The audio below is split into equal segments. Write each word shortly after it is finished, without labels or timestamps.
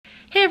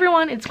Hey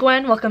everyone, it's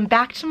Gwen. Welcome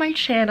back to my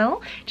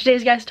channel.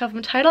 Today's Guys Tough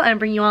from Title, I'm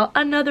bringing you all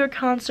another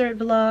concert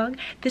vlog.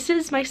 This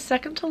is my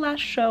second to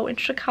last show in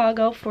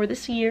Chicago for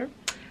this year.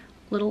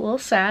 Little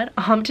sad.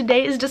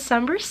 Today is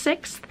December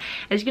 6th.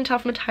 As you can tell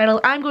from the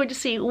title, I'm going to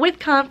see With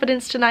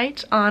Confidence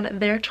tonight on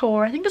their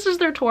tour. I think this is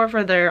their tour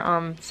for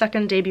their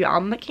second debut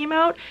album that came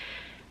out,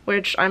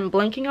 which I'm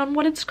blanking on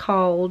what it's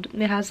called.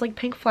 It has like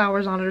pink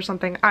flowers on it or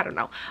something, I don't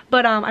know.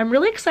 But I'm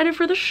really excited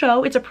for the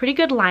show. It's a pretty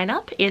good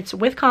lineup. It's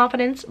With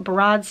Confidence,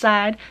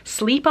 Broadside,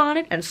 Sleep on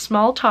It, and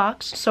Small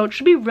Talks, so it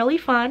should be really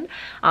fun.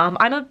 I'm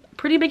a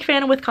pretty big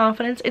fan of With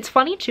Confidence. It's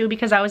funny too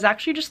because I was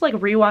actually just like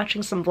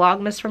rewatching some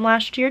Vlogmas from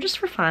last year just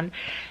for fun,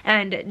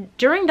 and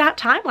during that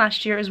time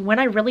last year is when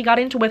I really got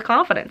into With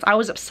Confidence. I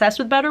was obsessed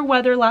with Better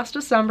Weather last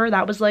December.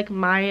 That was like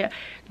my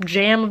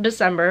jam of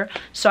December,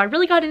 so I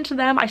really got into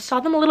them. I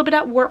saw them a little bit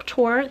at Warped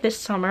Tour this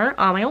summer.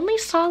 I only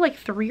saw like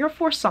 3 or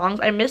 4 songs.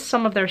 I missed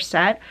some of their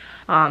set.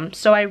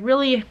 So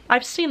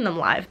I've seen them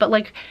live, but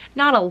like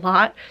not a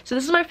lot. So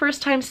this is my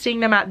first time seeing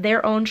them at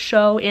their own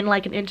show in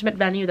like an intimate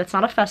venue that's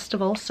not a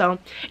festival, so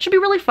it should be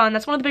really fun.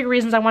 That's one of the big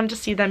reasons I wanted to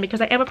see them, because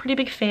I am a pretty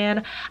big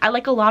fan. I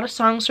like a lot of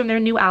songs from their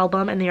new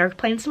album, and they are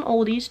playing some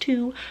oldies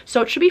too,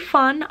 so it should be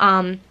fun.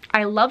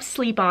 I love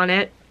Sleep on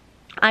It.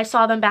 I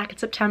saw them back in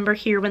September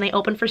here when they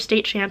opened for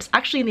State Champs,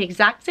 actually in the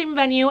exact same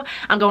venue.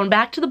 I'm going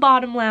back to the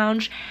Bottom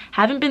Lounge.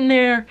 Haven't been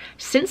there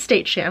since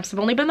State Champs. I've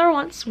only been there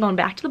once. I'm going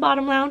back to the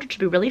Bottom Lounge, which should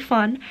be really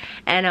fun.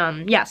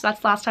 And yeah, so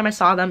that's the last time I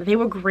saw them. They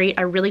were great.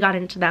 I really got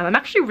into them. I'm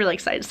actually really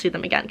excited to see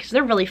them again because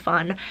they're really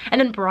fun. And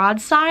then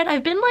Broadside,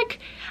 I'm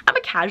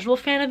a casual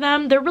fan of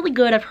them. They're really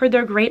good. I've heard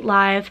they're great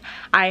live.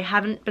 I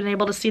haven't been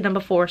able to see them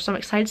before, so I'm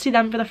excited to see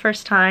them for the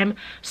first time.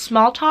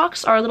 Small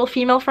Talks are a little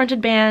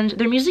female-fronted band.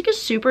 Their music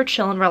is super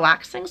chill and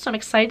relaxing, so I'm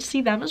excited to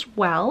see them as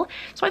well.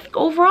 So I think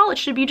overall it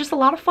should be just a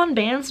lot of fun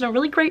bands and a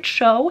really great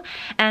show.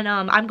 And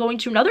I'm going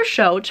to another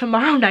show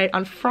tomorrow night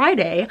on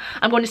Friday.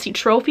 I'm going to see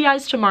Trophy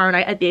Eyes tomorrow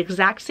night at the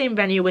exact same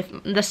venue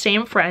with the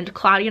same friend.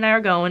 Claudia and I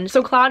are going.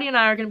 So Claudia and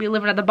I are going to be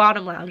living at the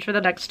Bottom Lounge for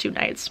the next 2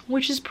 nights,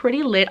 which is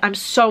pretty lit. I'm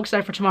so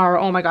excited for tomorrow.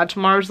 Oh my god,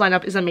 tomorrow's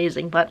lineup is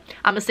amazing, but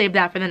I'm gonna save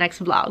that for the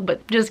next vlog,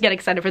 but just get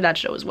excited for that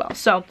show as well.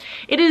 So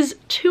it is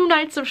 2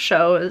 nights of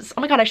shows.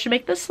 Oh my god, I should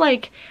make this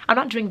like, I'm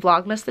not doing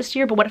Vlogmas this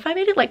year, but what if I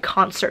made it like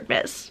concert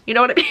miss? You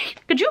know what I mean?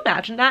 Could you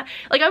imagine that?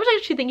 Like, I was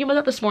actually thinking about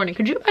that this morning.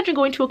 Could you imagine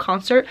going to a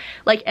concert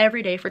like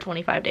every day for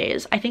 25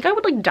 days? I think I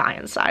would like die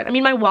inside. I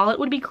mean, my wallet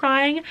would be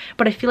crying,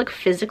 but I feel like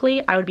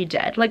physically I would be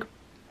dead. Like,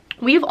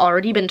 we've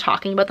already been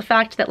talking about the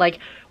fact that like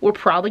we're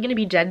probably going to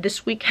be dead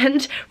this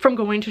weekend from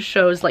going to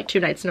shows like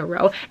 2 nights in a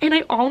row. And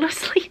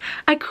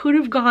I could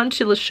have gone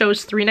to the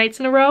shows 3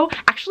 nights in a row.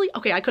 Actually,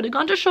 okay, I could have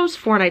gone to shows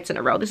 4 nights in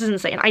a row. This is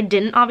insane. I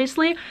didn't,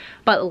 obviously,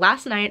 but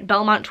last night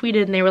Belmont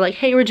tweeted and they were like,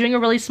 hey, we're doing a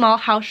really small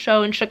house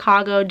show in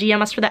Chicago.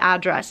 DM us for the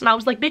address. And I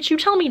was like, bitch, you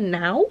tell me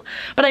now?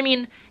 But I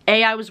mean,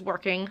 A, I was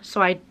working,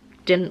 so I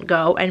didn't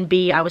go, and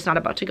B, I was not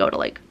about to go to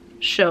like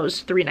shows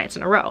 3 nights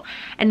in a row.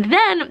 And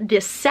then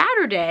this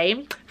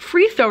Saturday,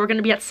 Free Throw, we're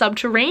gonna be at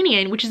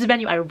Subterranean, which is a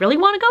venue I really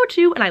want to go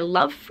to, and I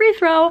love Free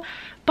Throw,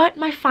 but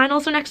my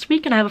finals are next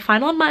week and I have a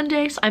final on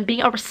Monday, so I'm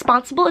being a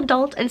responsible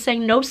adult and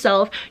saying, no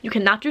self, you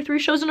cannot do 3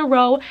 shows in a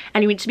row,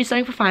 and you need to be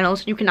studying for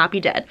finals, you cannot be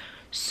dead.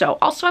 So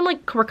also I'm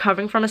like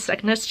recovering from a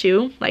sickness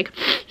too, like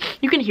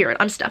you can hear it,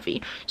 I'm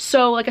stuffy.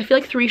 So like I feel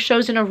like 3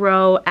 shows in a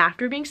row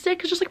after being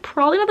sick is just like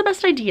probably not the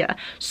best idea.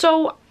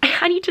 So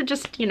I need to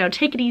just, you know,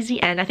 take it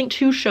easy, and I think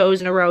 2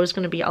 shows in a row is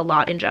going to be a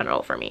lot in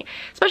general for me.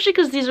 Especially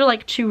because these are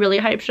like 2 really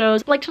hype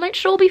shows. Like tonight's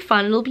show will be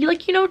fun. It'll be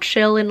like, you know,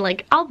 chill, and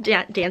like I'll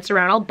dance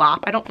around, I'll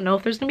bop. I don't know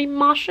if there's going to be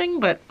moshing,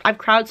 but I've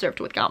crowd surfed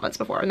with Confidence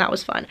before and that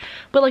was fun.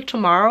 But like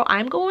tomorrow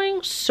I'm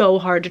going so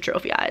hard to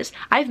Trophy Eyes.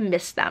 I've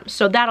missed them,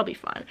 so that'll be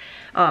fun.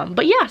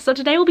 But yeah, so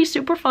today will be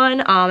super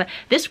fun.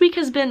 This week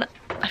has been,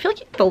 I feel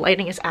like the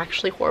lighting is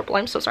actually horrible.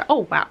 I'm so sorry.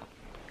 Oh wow.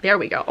 There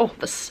we go. Oh,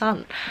 the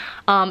sun.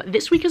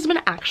 This week has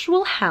been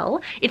actual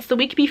hell. It's the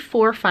week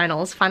before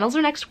finals. Finals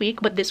are next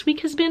week, but this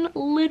week has been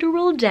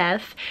literal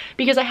death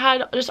because I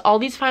had just all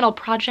these final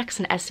projects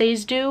and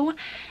essays due,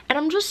 and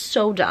I'm just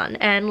so done.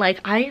 And like,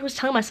 I was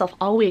telling myself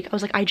all week, I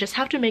was like, I just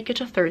have to make it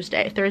to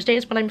Thursday. Thursday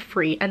is when I'm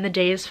free, and the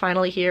day is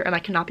finally here, and I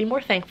cannot be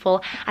more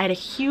thankful. I had a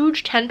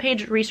huge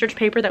 10-page research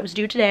paper that was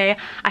due today.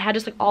 I had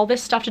just like all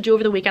this stuff to do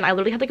over the weekend. I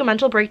literally had like a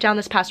mental breakdown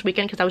this past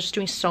weekend because I was just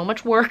doing so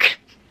much work.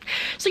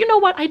 So you know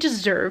what? I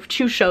deserve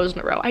 2 shows in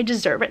a row. I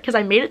deserve it because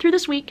I made it through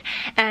this week,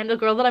 and the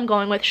girl that I'm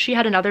going with, she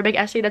had another big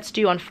essay that's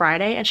due on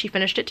Friday, and she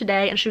finished it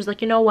today, and she was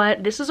like, you know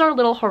what? This is our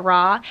little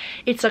hurrah.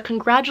 It's a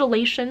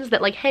congratulations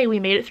that like, hey, we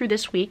made it through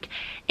this week,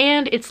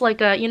 and it's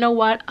like a, you know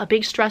what? A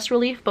big stress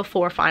relief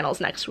before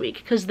finals next week,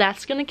 because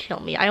that's gonna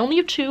kill me. I only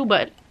have 2,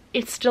 but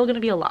it's still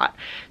gonna be a lot.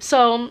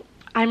 So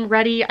I'm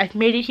ready. I've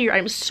made it here.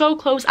 I'm so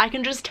close. I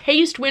can just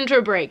taste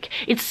winter break.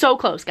 It's so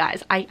close,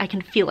 guys. I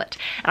can feel it.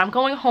 And I'm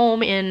going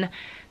home in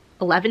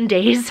 11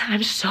 days.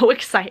 I'm so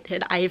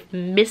excited. I've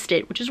missed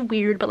it, which is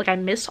weird, but like I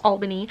miss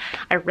Albany.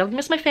 I really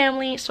miss my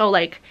family. So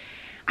like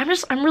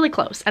I'm really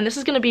close, and this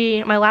is gonna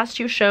be my last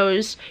 2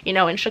 shows, you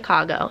know, in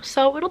Chicago,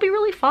 so it'll be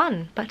really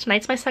fun. But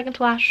tonight's my second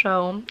to last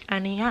show,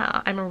 and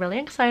yeah, I'm really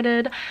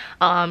excited.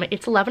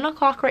 It's 11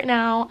 o'clock right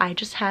now. I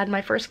just had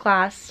my first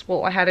class.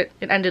 Well, it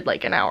ended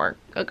like an hour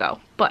ago,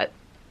 but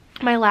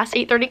my last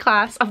 8:30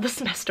 class of the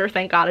semester.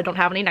 Thank God I don't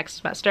have any next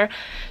semester.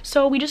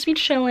 So we just be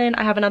chilling.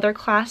 I have another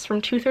class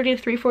from 2:30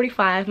 to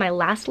 3:45, my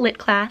last lit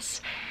class,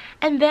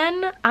 and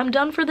then I'm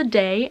done for the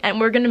day, and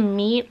we're gonna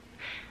meet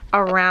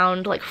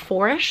around like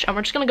 4ish, and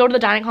we're just gonna go to the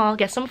dining hall,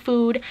 get some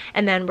food,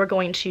 and then we're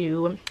going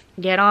to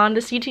get on the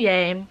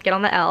CTA, get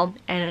on the L,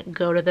 and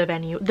go to the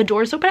venue. The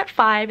doors open at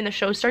 5 and the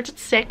show starts at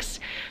 6,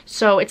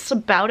 so it's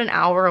about an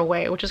hour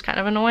away, which is kind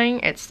of annoying.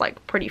 It's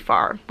like pretty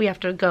far. We have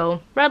to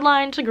go red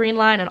line to green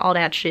line and all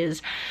that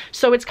shiz,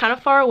 so it's kind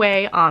of far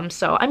away.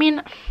 So I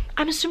mean,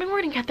 I'm assuming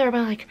we're gonna get there by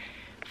like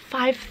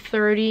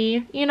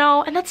 5:30, you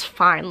know, and that's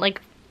fine.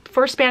 Like,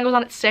 first band goes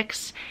on at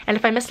 6, and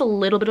if I miss a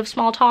little bit of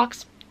small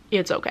talks,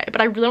 it's okay, but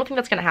I really don't think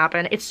that's gonna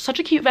happen. It's such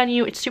a cute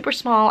venue. It's super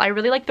small. I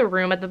really like the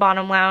room at the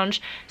bottom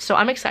lounge, so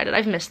I'm excited.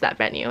 I've missed that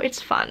venue.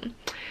 It's fun.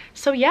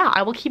 So yeah,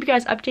 I will keep you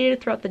guys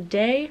updated throughout the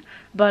day,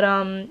 but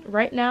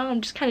right now I'm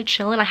just kind of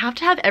chilling. I have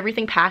to have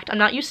everything packed. I'm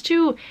not used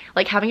to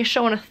like having a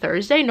show on a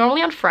Thursday.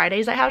 Normally on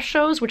Fridays I have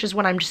shows, which is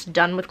when I'm just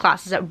done with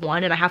classes at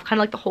 1 and I have kind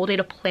of like the whole day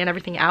to plan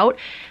everything out,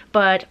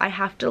 but I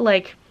have to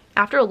like,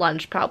 after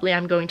lunch probably,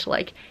 I'm going to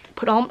like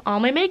put on all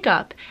my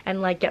makeup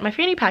and like get my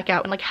fanny pack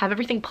out and like have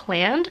everything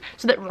planned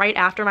so that right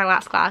after my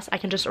last class I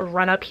can just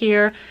run up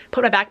here,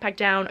 put my backpack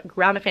down,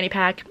 grab my fanny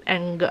pack,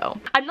 and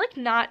go. I'm like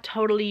not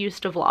totally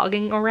used to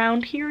vlogging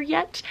around here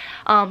yet.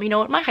 You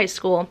know, at my high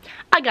school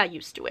I got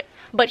used to it,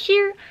 but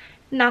here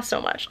not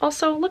so much.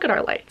 Also, look at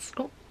our lights.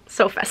 Oh,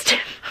 so festive.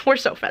 We're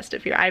so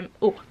festive here.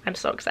 I'm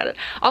so excited.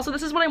 Also,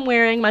 this is what I'm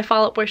wearing, my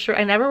Fall Out Boy shirt.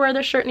 I never wear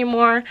this shirt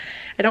anymore.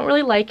 I don't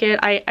really like it.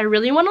 I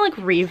really want to like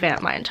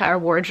revamp my entire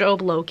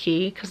wardrobe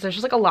low-key, because there's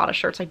just like a lot of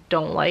shirts I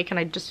don't like and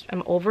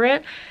I'm over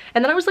it.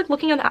 And then I was like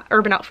looking at the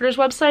Urban Outfitters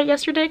website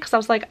yesterday because I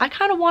was like, I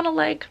kind of want to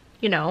like,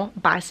 you know,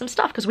 buy some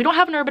stuff because we don't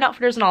have an Urban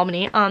Outfitters in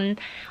Albany. A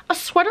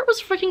sweater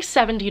was freaking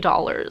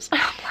 $70.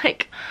 I'm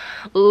like,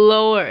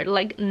 Lord,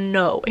 like,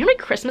 no. You know how many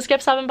Christmas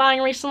gifts I've been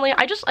buying recently?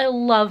 I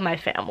love my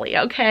family,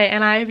 okay?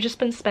 And I've just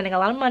been spending a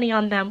lot of money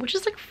on them, which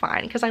is like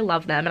fine because I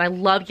love them and I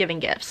love giving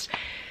gifts.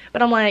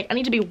 But I'm like, I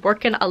need to be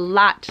working a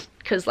lot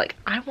because like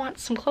I want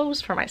some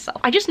clothes for myself.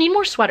 I just need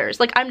more sweaters.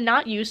 Like, I'm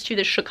not used to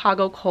the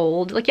Chicago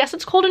cold. Like, yes,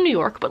 it's cold in New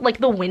York, but like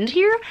the wind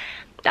here,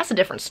 that's a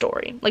different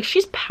story. Like,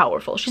 she's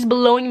powerful. She's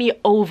blowing me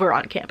over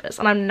on campus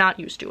and I'm not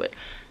used to it.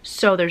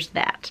 So there's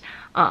that.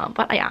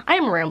 But yeah, I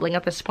am rambling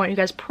at this point. You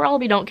guys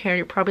probably don't care.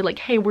 You're probably like,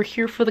 hey, we're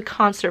here for the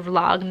concert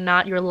vlog,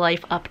 not your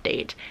life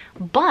update.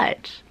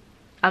 But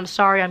I'm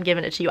sorry I'm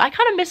giving it to you. I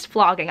kind of missed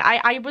vlogging.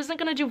 I wasn't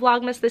gonna do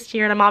Vlogmas this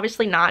year, and I'm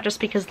obviously not, just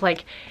because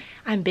like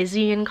I'm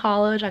busy in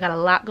college. I got a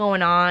lot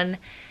going on.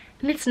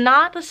 And it's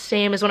not the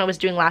same as when I was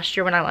doing last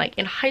year when I'm like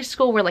in high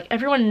school, where like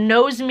everyone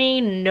knows me,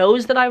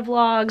 knows that I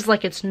vlogs,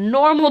 like it's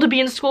normal to be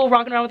in school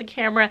rocking around with a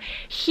camera.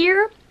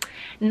 Here,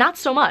 not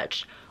so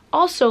much.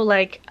 Also,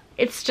 like,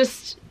 it's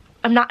just,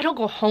 I don't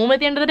go home at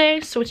the end of the day,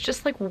 so it's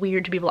just like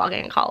weird to be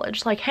vlogging in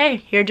college. Like,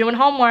 hey, you're doing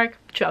homework,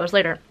 2 hours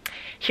later.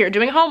 Here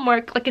doing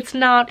homework. Like, it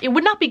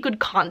would not be good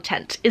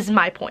content is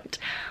my point.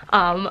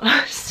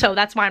 So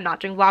that's why I'm not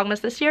doing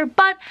Vlogmas this year,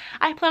 but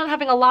I plan on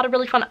having a lot of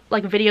really fun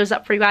like videos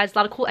up for you guys, a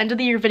lot of cool end of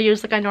the year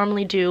videos like I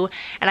normally do,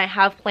 and I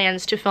have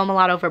plans to film a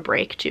lot over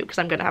break too, because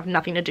I'm gonna have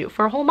nothing to do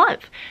for a whole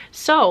month.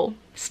 So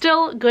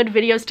still good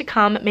videos to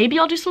come. Maybe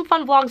I'll do some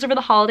fun vlogs over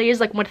the holidays,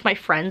 like with my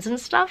friends and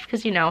stuff,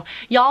 because you know,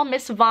 y'all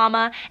miss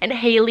Vama and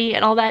Haley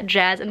and all that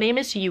jazz, and they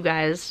miss you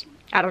guys.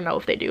 I don't know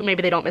if they do.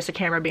 Maybe they don't miss a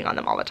camera being on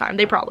them all the time.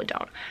 They probably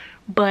don't.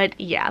 But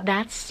yeah,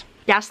 that's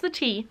the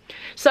tea.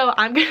 So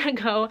I'm gonna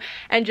go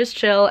and just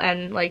chill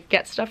and like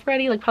get stuff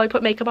ready, like probably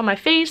put makeup on my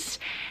face,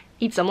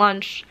 eat some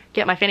lunch,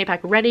 get my fanny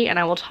pack ready, and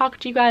I will talk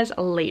to you guys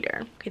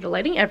later. Okay, the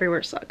lighting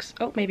everywhere sucks.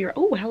 Oh, maybe you're,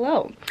 oh,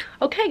 hello.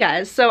 Okay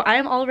guys, so I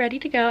am all ready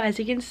to go. As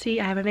you can see,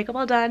 I have my makeup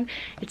all done.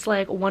 It's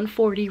like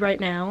 1:40 right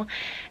now,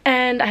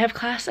 and I have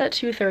class at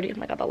 2:30. Oh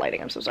my god, the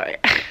lighting, I'm so sorry.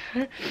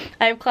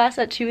 I have class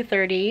at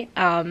 2:30,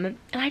 and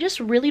I just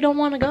really don't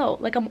want to go.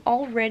 Like, I'm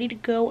all ready to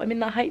go. I'm in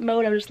the hype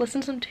mode. I just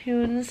listened to some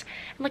tunes,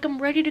 and like, I'm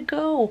ready to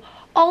go.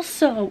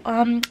 Also,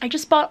 I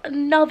just bought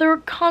another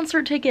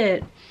concert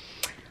ticket.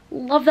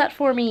 Love that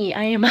for me.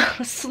 I am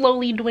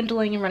slowly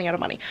dwindling and running out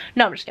of money.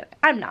 No, I'm just kidding.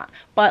 I'm not.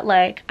 But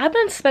like, I've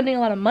been spending a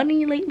lot of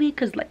money lately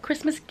because like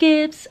Christmas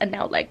gifts and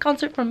now like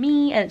concert for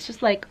me, and it's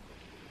just like,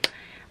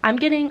 I'm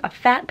getting a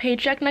fat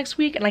paycheck next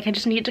week and like I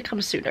just need it to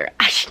come sooner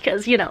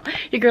because, you know,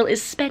 your girl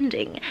is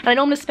spending. And I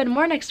know I'm gonna spend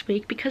more next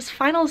week because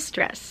final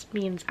stress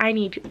means I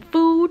need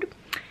food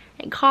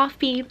and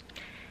coffee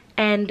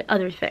and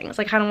other things.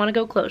 Like, I don't want to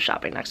go clothes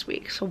shopping next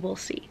week, so we'll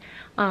see.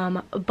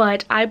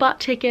 But I bought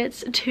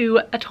tickets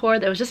to a tour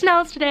that was just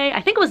announced today.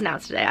 I think it was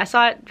announced today. I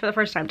saw it for the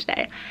first time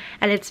today.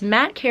 And it's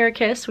Matt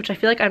Karakis, which I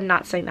feel like I'm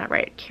not saying that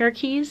right.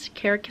 Karakis?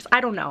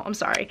 I don't know. I'm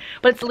sorry.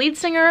 But it's the lead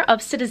singer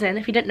of Citizen,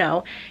 if you didn't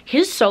know.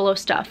 His solo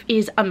stuff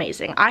is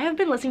amazing. I have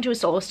been listening to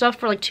his solo stuff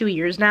for like 2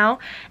 years now.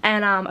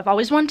 And I've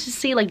always wanted to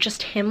see like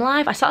just him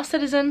live. I saw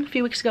Citizen a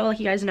few weeks ago, like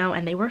you guys know,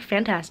 and they were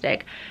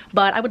fantastic.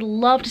 But I would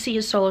love to see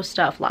his solo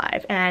stuff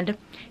live. And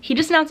he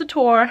just announced a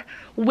tour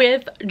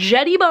with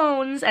Jetty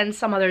Bones and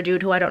some other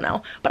dude who I don't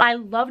know. But I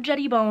love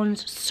Jetty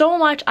Bones so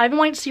much. I've been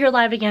wanting to see her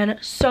live again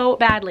so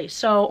badly.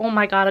 So, oh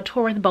my god, a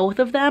tour with both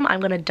of them, I'm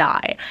gonna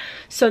die.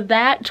 So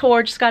that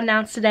tour just got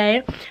announced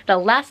today. The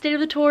last date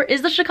of the tour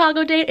is the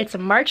Chicago date. It's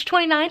March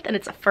 29th and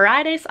it's a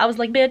Friday. So I was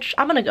like, bitch,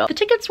 I'm gonna go. The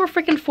tickets were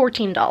freaking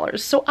 $14.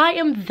 So I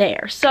am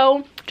there.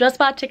 So just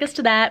bought tickets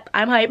to that.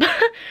 I'm hype.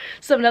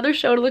 So another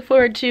show to look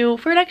forward to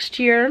for next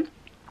year,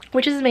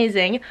 which is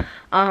amazing.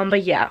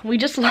 But yeah, we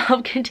just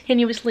love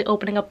continuously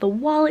opening up the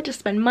wallet to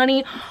spend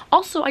money.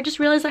 Also, I just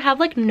realized I have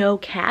like no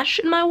cash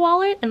in my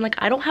wallet and like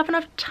I don't have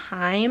enough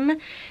time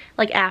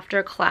like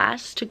after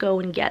class to go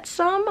and get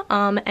some.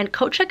 And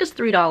coat check is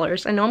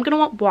 $3. I know I'm gonna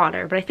want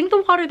water, but I think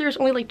the water there is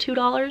only like $2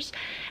 and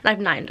I have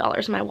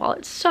 $9 in my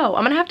wallet. So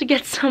I'm gonna have to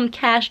get some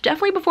cash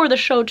definitely before the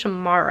show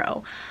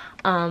tomorrow.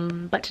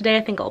 But today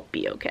I think I'll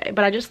be okay.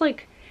 But I just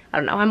like, I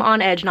don't know, I'm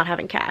on edge not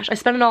having cash. I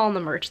spent it all on the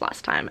merch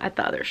last time at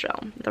the other show,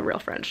 the Real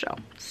Friends show.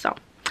 So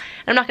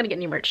I'm not gonna get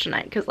any merch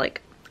tonight because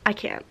like I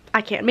can't.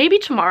 Maybe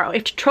tomorrow.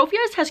 If Trophy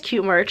Eyes has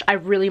cute merch, I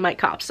really might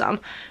cop some,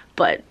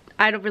 but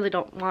I really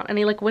don't want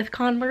any like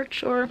WithCon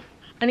merch or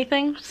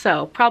anything,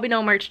 so probably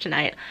no merch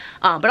tonight.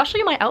 But I'll show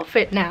you my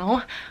outfit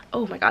now.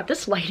 Oh my god,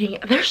 this lighting,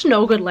 there's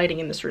no good lighting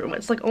in this room.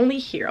 It's like only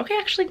here. Okay,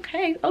 actually,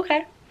 hey,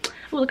 okay.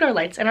 Oh, look at our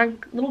lights and our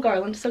little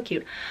garland, so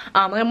cute.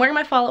 I'm wearing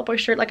my Fall Out Boy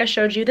shirt like I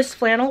showed you, this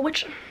flannel,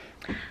 which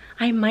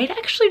I might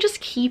actually just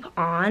keep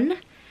on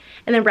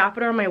and then wrap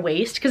it around my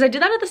waist because I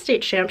did that at the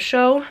State Champ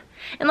show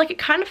and like it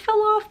kind of fell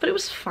off, but it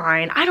was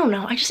fine. I don't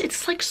know,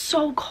 it's like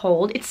so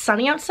cold. It's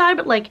sunny outside,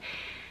 but like,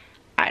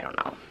 I don't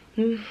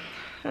know.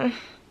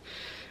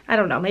 I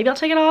don't know, maybe I'll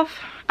take it off.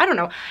 I don't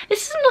know.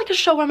 This isn't like a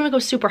show where I'm gonna go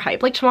super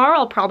hype. Like tomorrow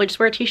I'll probably just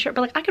wear a t-shirt,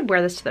 but like I could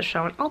wear this to the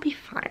show and I'll be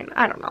fine.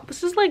 I don't know.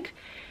 This is like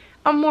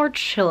a more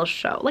chill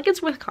show. Like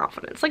it's with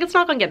confidence. Like it's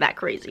not gonna get that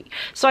crazy.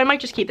 So I might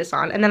just keep this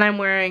on. And then I'm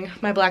wearing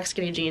my black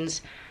skinny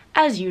jeans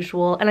as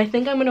usual. And I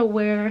think I'm gonna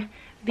wear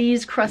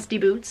these crusty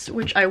boots,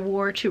 which I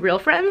wore to Real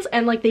Friends,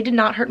 and like they did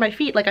not hurt my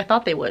feet like I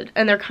thought they would.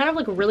 And they're kind of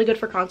like really good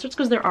for concerts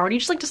because they're already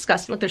just like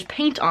disgusting. Like there's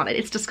paint on it.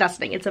 It's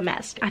disgusting. It's a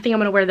mess. I think I'm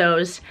gonna wear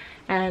those.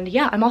 And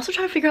yeah, I'm also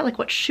trying to figure out like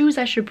what shoes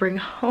I should bring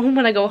home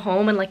when I go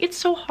home. And like it's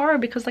so hard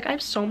because like I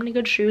have so many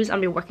good shoes. I'm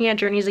gonna be working at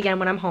Journeys again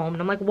when I'm home,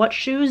 and I'm like, what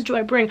shoes do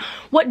I bring?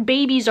 What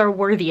babies are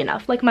worthy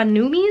enough? Like my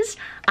Noomies?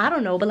 I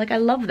don't know, but like I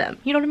love them.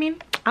 You know what I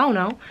mean? I don't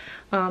know.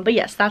 But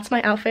yes, that's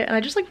my outfit, and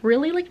I just like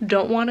really like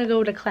don't want to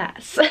go to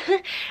class.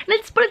 And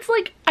it's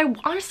like I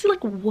honestly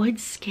like would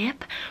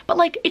skip, but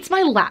like it's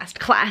my last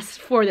class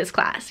for this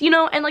class, you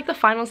know, and like the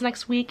finals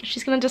next week,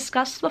 she's gonna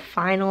discuss the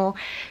final,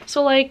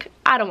 so like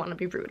I don't want to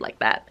be rude like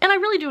that. And I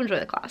really do enjoy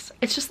the class.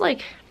 It's just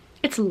like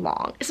it's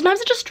long.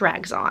 Sometimes it just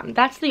drags on.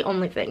 That's the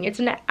only thing. It's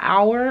an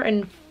hour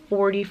and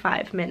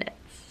 45 minutes.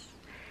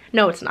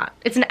 No, it's not.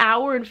 It's an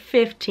hour and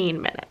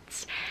 15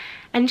 minutes,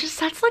 and just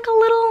that's like a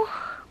little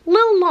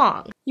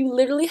long. You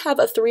literally have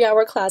a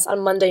 3-hour class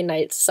on Monday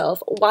nights,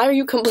 self. Why are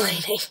you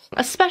complaining?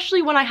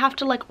 Especially when I have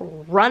to like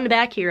run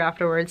back here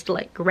afterwards to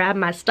like grab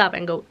my stuff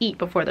and go eat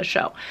before the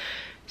show.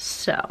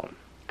 So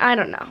I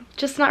don't know,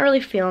 just not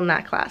really feeling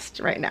that class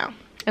right now.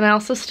 And I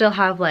also still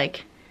have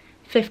like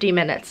 50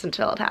 minutes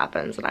until it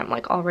happens, and I'm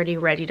like already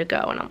ready to go,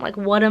 and I'm like,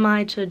 what am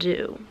I to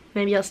do?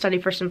 Maybe I'll study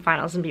for some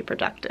finals and be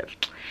productive.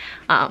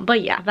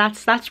 But yeah,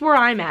 that's where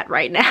I'm at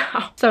right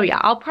now. So yeah,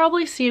 I'll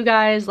probably see you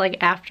guys like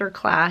after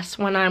class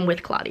when I'm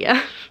with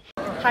Claudia.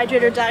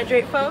 Hydrate or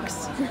dihydrate,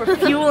 folks. We're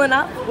fueling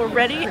up, we're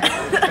ready.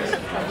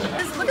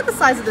 Look at the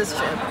size of this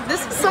chip.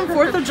 This is some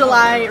 4th of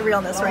July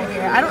realness right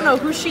here. I don't know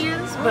who she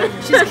is, but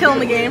she's killing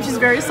the game. She's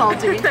very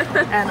salty,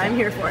 and I'm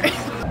here for it.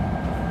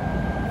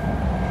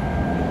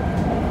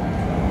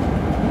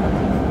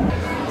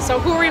 So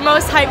who are we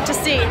most hyped to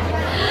see?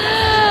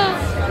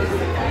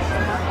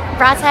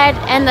 Broadside,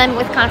 and then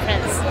with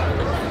confidence.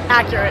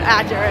 Accurate.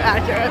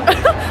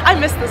 I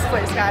miss this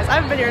place, guys. I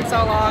haven't been here in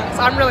so long,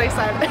 so I'm really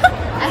excited.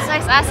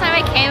 Last time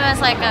I came, it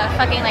was like a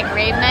fucking like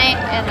rave night,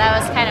 and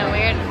that was kind of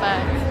weird.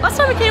 But last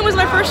time I came was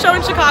my first show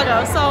in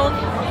Chicago, so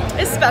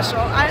it's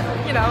special.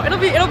 You know, it'll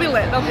be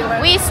lit.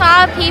 We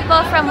saw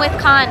people from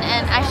WithCon,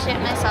 and I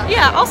shit myself.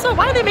 Yeah. Also,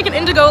 why do they make an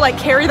Indigo like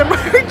carry the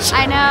merch?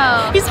 I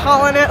know. He's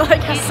hauling it,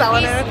 like he's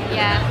selling it.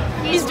 Yeah.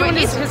 He's doing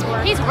his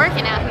work. He's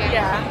working out here.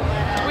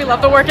 Yeah. We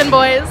love the working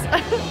boys. The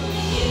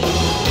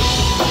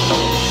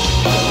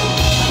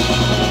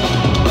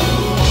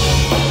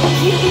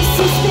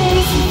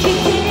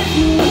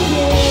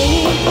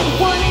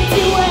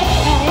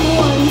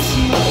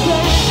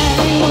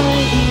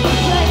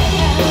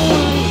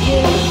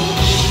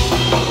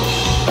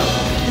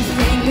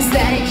thing is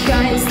that it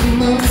causes the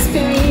most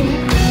pain.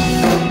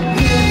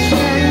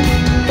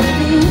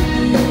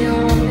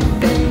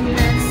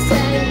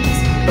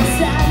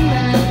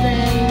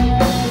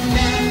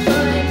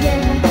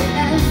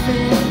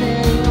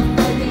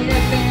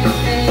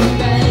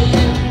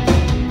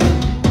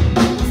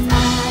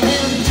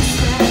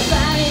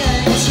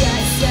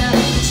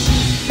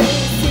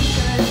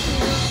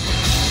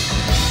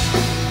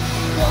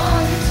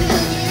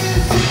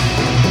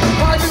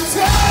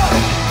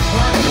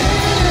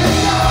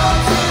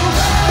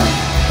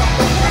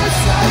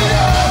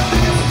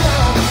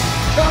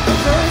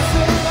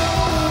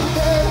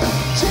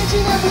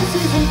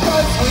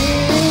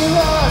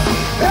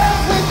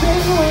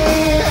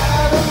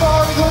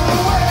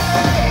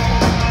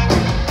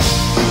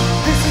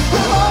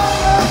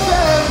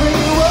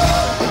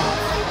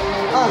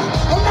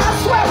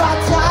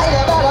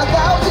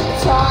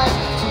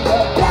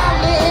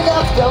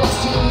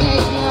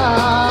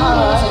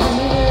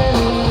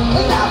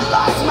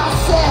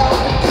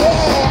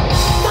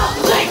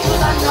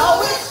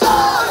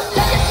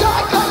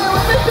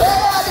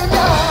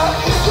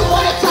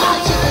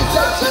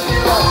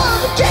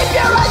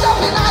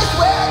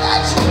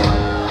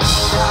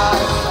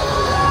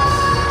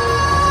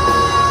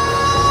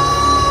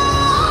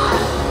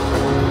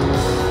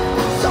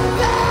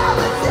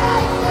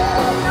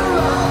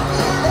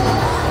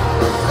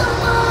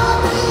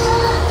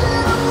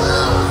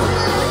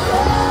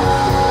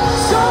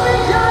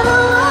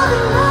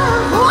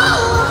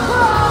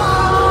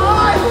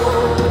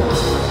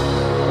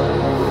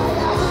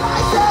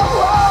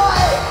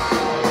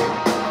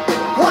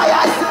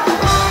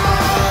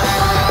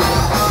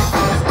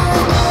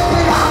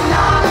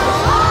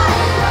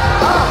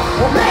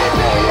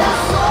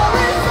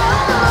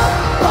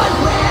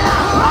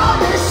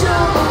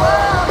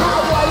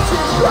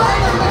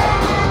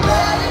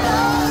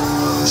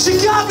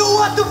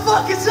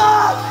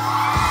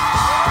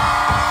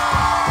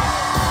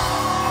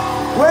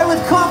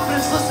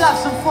 have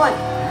some fun.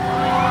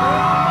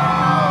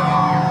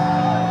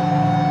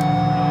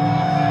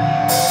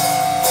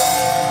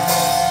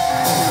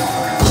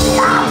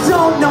 I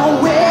don't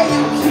know where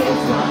you came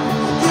from.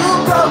 You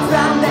broke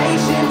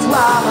foundations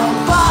while I'm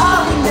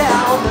falling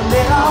down the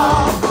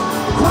middle.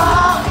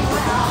 Crawling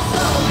around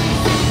slowly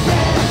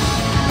sinking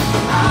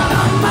out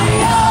on my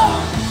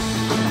own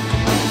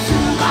into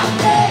my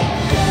day.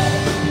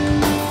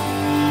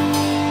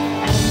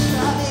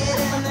 Covered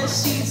in the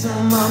sheets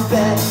of my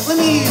bed. Let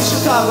me use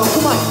Chicago,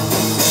 come on.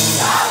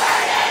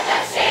 Covered in the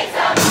sheets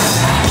of my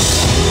bed.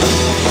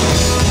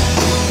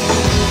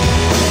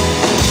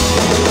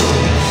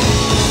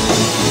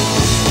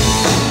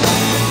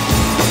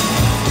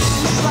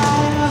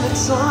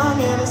 Song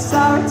and a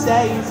sour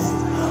taste.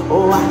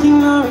 Oh, I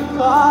cannot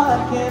recall, I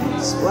can't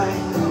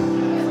explain.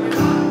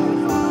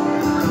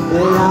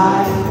 But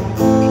I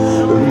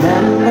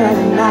remember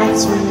the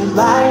nights when you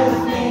lie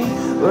with me,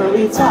 where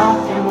we talk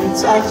and we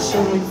touch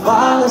and we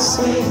fall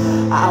asleep.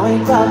 I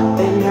wake up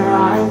in your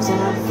arms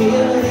and I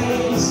feel at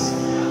ease.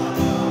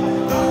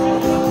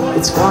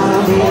 It's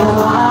gonna be a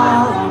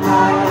long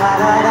night.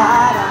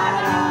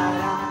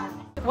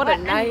 What a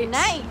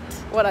night.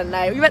 What a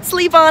night. We went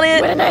sleep on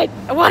it. What a night.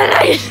 What a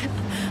night.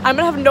 I'm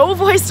gonna have no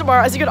voice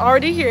tomorrow, as you can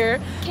already hear.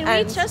 Can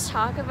we just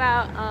talk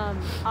about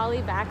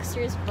Ollie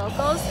Baxter's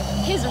vocals?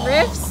 His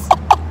riffs?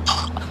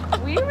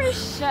 We were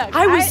shook.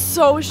 I was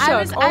so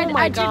shook. Oh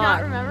my I god. do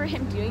not remember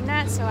him doing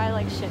that, so I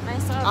like shit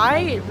myself.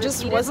 I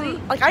just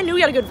wasn't, like, I knew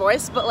he had a good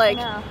voice, but like,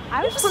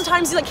 I was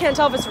sometimes you like can't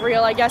tell if it's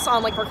real, I guess,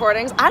 on like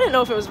recordings. I didn't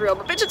know if it was real,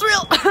 but bitch, it's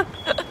real. It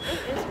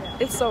is real.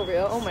 It's so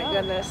real. Oh my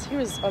goodness. He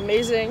was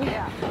amazing.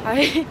 Yeah.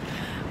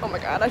 Oh my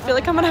god, I feel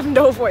like I'm gonna have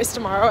no voice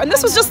tomorrow. And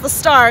this was just the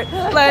start.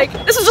 Like,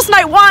 this was just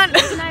night one.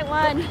 This is night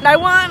one. Night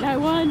one. Night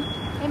one.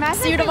 Hey,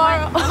 see you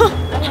tomorrow.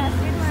 Yeah,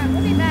 see you tomorrow.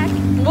 We'll be back.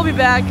 We'll be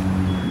back.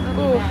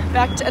 We'll be Ooh,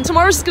 back to, and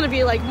tomorrow's just gonna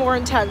be like more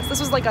intense. This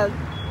was like a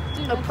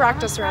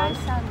practice round.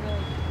 Sound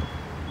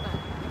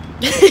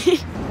really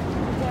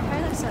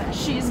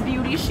She is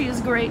beauty, she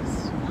is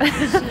grace.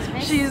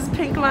 She's She is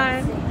pink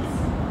line.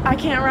 I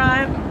can't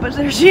rhyme, but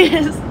there she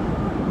is.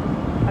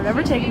 I've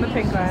never taken the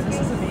pink line. This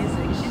is amazing.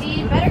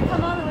 You better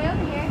come all the way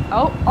over here.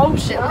 Oh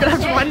shit, we're gonna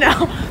have to run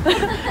now.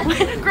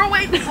 Girl,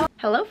 wait.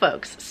 Hello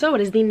folks, so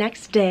it is the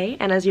next day,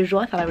 and as usual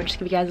I thought I would just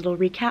give you guys a little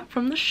recap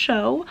from the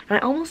show. And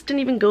I almost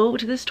didn't even go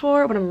to this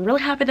tour, but I'm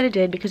really happy that I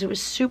did because it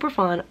was super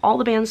fun. All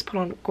the bands put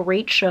on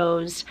great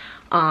shows.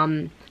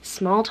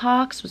 Small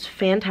Talks was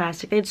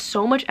fantastic. They had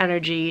so much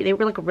energy. They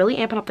were like really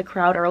amping up the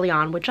crowd early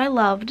on, which I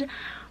loved.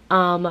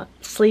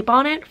 Sleep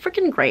on It,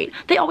 freaking great.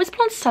 They always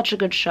put on such a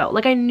good show.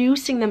 Like, I knew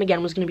seeing them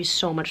again was gonna be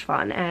so much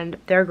fun, and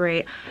they're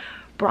great.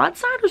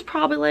 Broadside was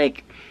probably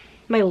like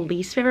my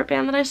least favorite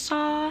band that I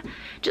saw,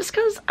 just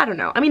because, I don't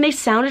know. I mean, they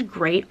sounded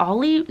great.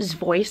 Ollie's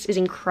voice is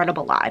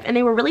incredible live, and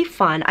they were really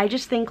fun. I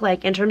just think,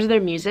 like, in terms of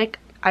their music,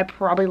 I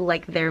probably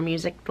like their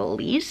music the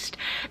least.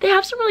 They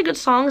have some really good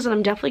songs, and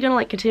I'm definitely gonna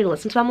like continue to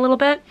listen to them a little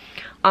bit.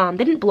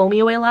 They didn't blow me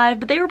away live,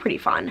 but they were pretty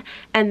fun.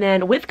 And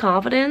then With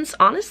Confidence,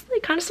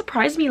 honestly, kind of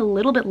surprised me a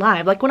little bit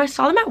live. Like, when I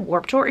saw them at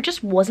Warped Tour, it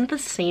just wasn't the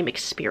same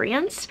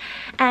experience.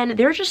 And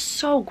they're just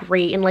so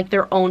great in like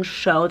their own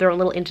show, their own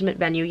little intimate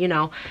venue, you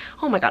know.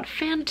 Oh my god,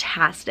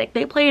 fantastic.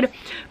 They played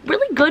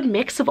really good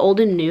mix of old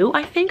and new,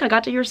 I think. I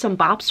got to hear some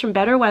bops from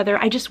Better Weather.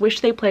 I just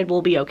wish they played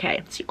We'll Be Okay.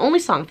 It's the only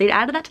song. If they'd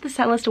added that to the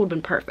set list, it would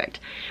have been perfect.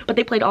 But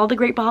they played all the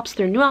great bops,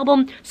 their new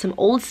album, some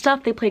old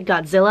stuff. They played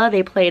Godzilla.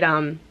 They played,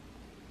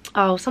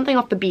 oh, something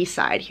off the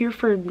B-side. Here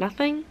for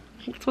Nothing?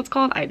 I think that's what it's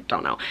called. I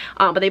don't know.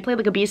 But they played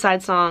like a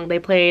B-side song. They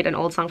played an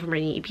old song from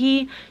Rainy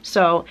EP.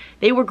 So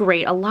they were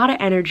great. A lot of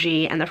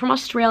energy. And they're from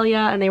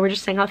Australia. And they were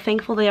just saying how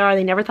thankful they are.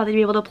 They never thought they'd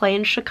be able to play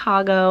in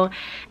Chicago.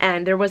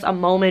 And there was a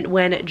moment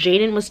when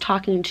Jaden was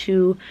talking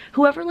to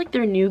whoever like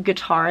their new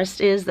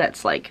guitarist is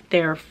that's like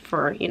there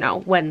for, you know,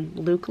 when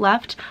Luke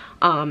left.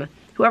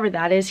 Whoever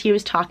that is, he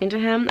was talking to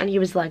him and he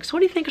was like, so what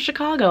do you think of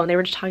Chicago? And they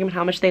were just talking about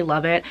how much they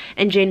love it.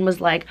 And Jaden was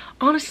like,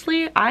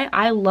 honestly,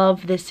 I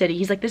love this city.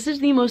 He's like, this is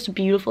the most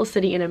beautiful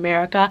city in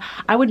America.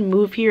 I would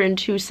move here in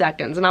 2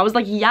 seconds. And I was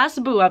like, yes,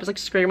 boo. I was like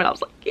screaming. I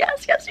was like,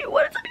 yes, yes, you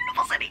would. It's a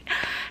beautiful city.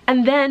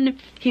 And then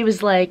he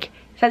was like,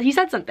 he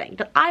said something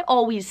that I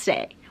always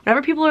say.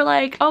 Whenever people are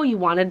like, oh, you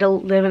wanted to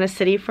live in a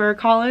city for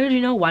college, you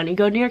know, why don't you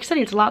go to New York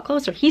City? It's a lot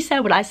closer. He said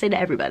what I say to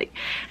everybody.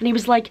 And he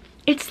was like,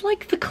 it's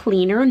like the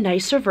cleaner,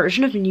 nicer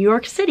version of New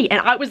York City. And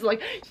I was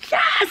like,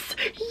 yes,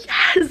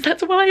 yes,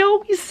 that's what I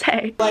always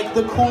say. Like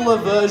the cooler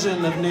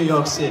version of New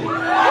York City.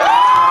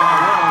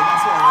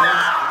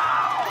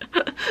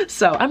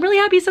 So I'm really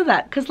happy you said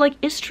that, because like,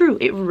 it's true.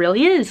 It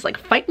really is. Like,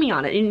 fight me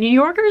on it. And New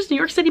Yorkers, New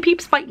York City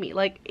peeps, fight me.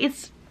 Like,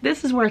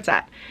 this is where it's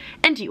at.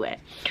 Anyway,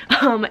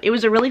 it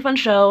was a really fun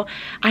show.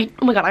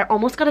 Oh my god, I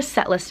almost got a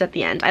set list at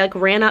the end. I like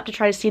ran up to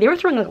try to see. They were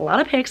throwing like a lot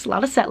of pics, a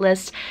lot of set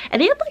lists,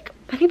 and they had like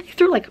I think they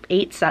threw like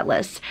 8 set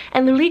lists,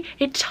 and literally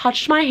it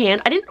touched my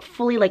hand. I didn't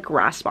fully like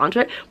grasp onto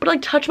it, but it,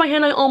 like touched my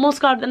hand. I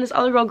almost got it, and this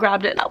other girl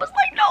grabbed it, and I was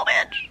like, no,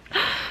 bitch.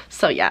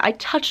 So yeah, I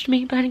touched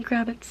me, but I didn't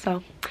grab it.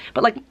 So,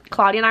 but like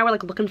Claudia and I were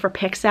like looking for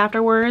pics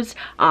afterwards,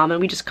 and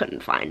we just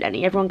couldn't find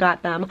any. Everyone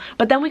got them,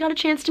 but then we got a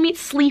chance to meet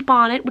Sleep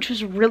on It, which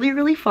was really,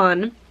 really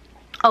fun.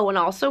 Oh, and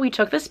also we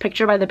took this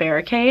picture by the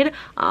barricade,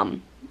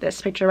 this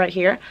picture right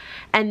here,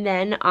 and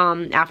then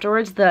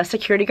afterwards the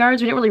security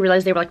guards, we didn't really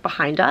realize they were like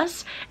behind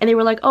us, and they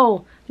were like,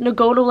 oh, no,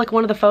 go to like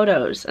one of the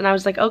photos, and I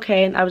was like,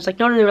 okay, and I was like,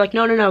 no, they were like,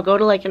 no, go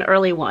to like an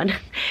early one,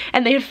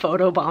 and they had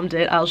photobombed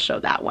it. I'll show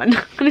that one,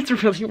 and it's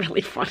really,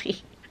 really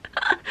funny.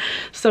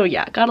 So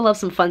yeah, gotta love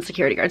some fun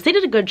security guards. They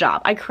did a good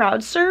job. I crowd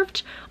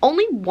surfed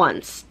only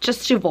once,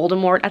 just to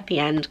Voldemort at the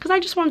end, because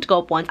I just wanted to go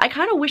up once. I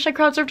kind of wish I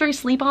crowd surfed during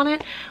Sleep on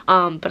It,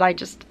 but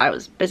I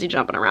was busy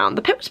jumping around.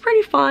 The pit was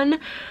pretty fun,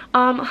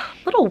 a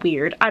little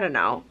weird, I don't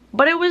know,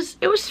 but it was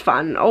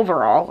fun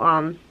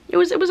overall. It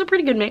was a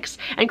pretty good mix,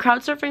 and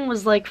crowd surfing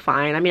was like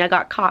fine. I mean, I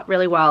got caught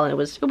really well, and it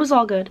was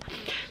all good.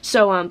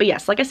 So but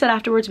yes, like I said,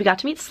 afterwards we got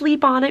to meet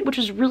Sleep on It, which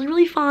was really,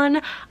 really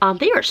fun.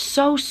 They are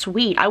so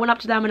sweet. I went up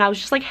to them and I was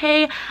just like,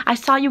 hey, I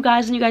saw you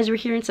guys, and you guys were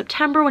here in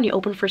September when you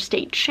opened for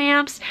State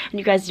Champs, and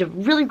you guys did a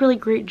really, really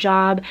great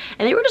job.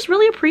 And they were just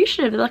really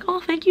appreciative. They're like, oh,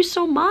 thank you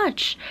so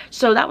much.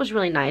 So that was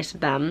really nice of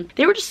them.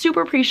 They were just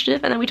super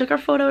appreciative, and then we took our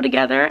photo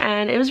together,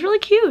 and it was really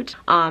cute.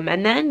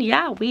 And then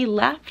yeah, we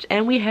left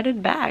and we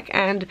headed back,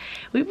 and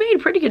we made a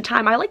pretty good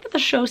time. I like that the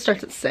show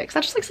starts at 6.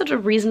 That's just like such a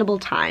reasonable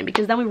time,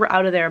 because then we were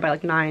out of there by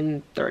like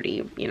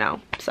 9:30, you know,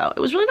 so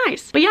it was really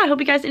nice. But yeah, I hope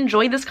you guys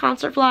enjoyed this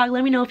concert vlog.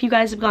 Let me know if you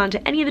guys have gone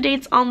to any of the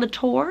dates on the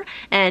tour,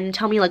 and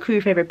tell me like who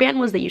your favorite band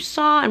was that you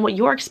saw and what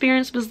your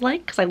experience was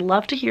like, because I'd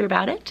love to hear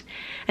about it.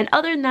 And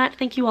other than that,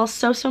 thank you all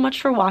so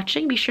much for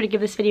watching. Be sure to give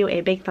this video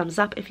a big thumbs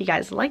up if you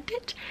guys liked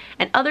it,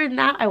 and other than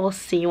that, I will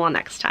see you all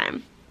next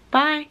time.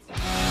 Bye.